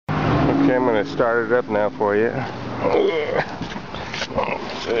Okay, I'm going to start it up now for you.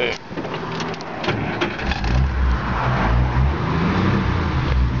 Let's see.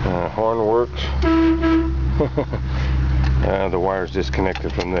 Horn works. The wire's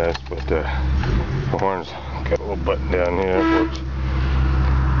disconnected from this, but the horn's got a little button down here. It works.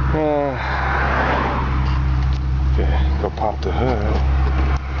 Okay, go pop the hood.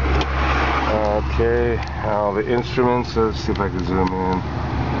 Okay, all the instruments. Let's see if I can zoom in.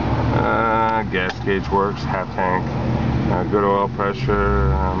 Gas gauge works, half tank. Good oil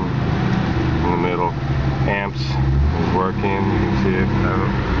pressure in the middle. Amps is working. You can see it. I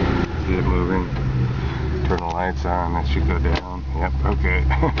don't see it moving. Turn the lights on. That should go down. Yep. Okay.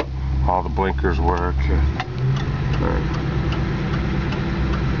 All the blinkers work. Right.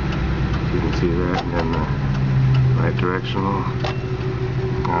 You can see that, and then the right directional.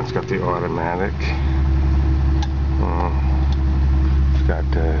 Now it's got the automatic. It's got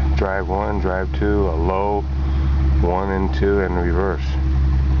drive 1, drive 2, a low, 1 and 2, and reverse.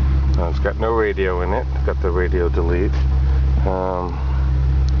 It's got no radio in it. It's got the radio delete.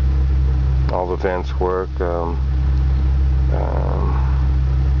 All the vents work.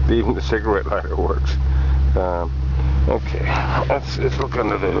 Even the cigarette lighter works. Okay, let's look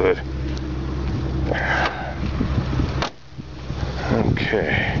under the hood.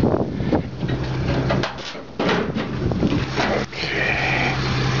 Okay.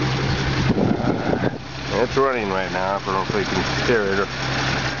 It's running right now. I don't know if we can hear it.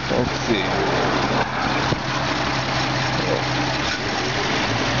 Let's see.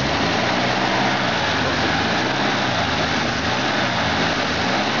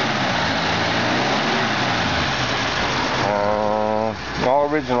 All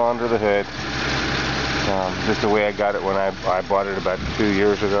original under the hood. Just the way I got it when I bought it about 2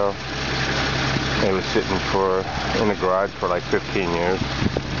 years ago. It was sitting in the garage for like 15 years.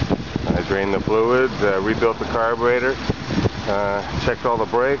 I drained the fluids, rebuilt the carburetor, checked all the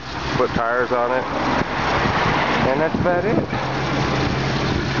brakes, put tires on it, and that's about it.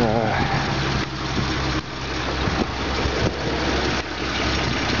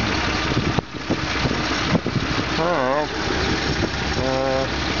 Alright.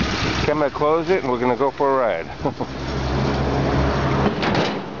 I'm going to close it and we're going to go for a ride.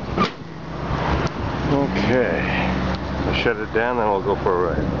 Okay. I'll shut it down and we'll go for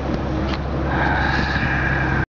a ride.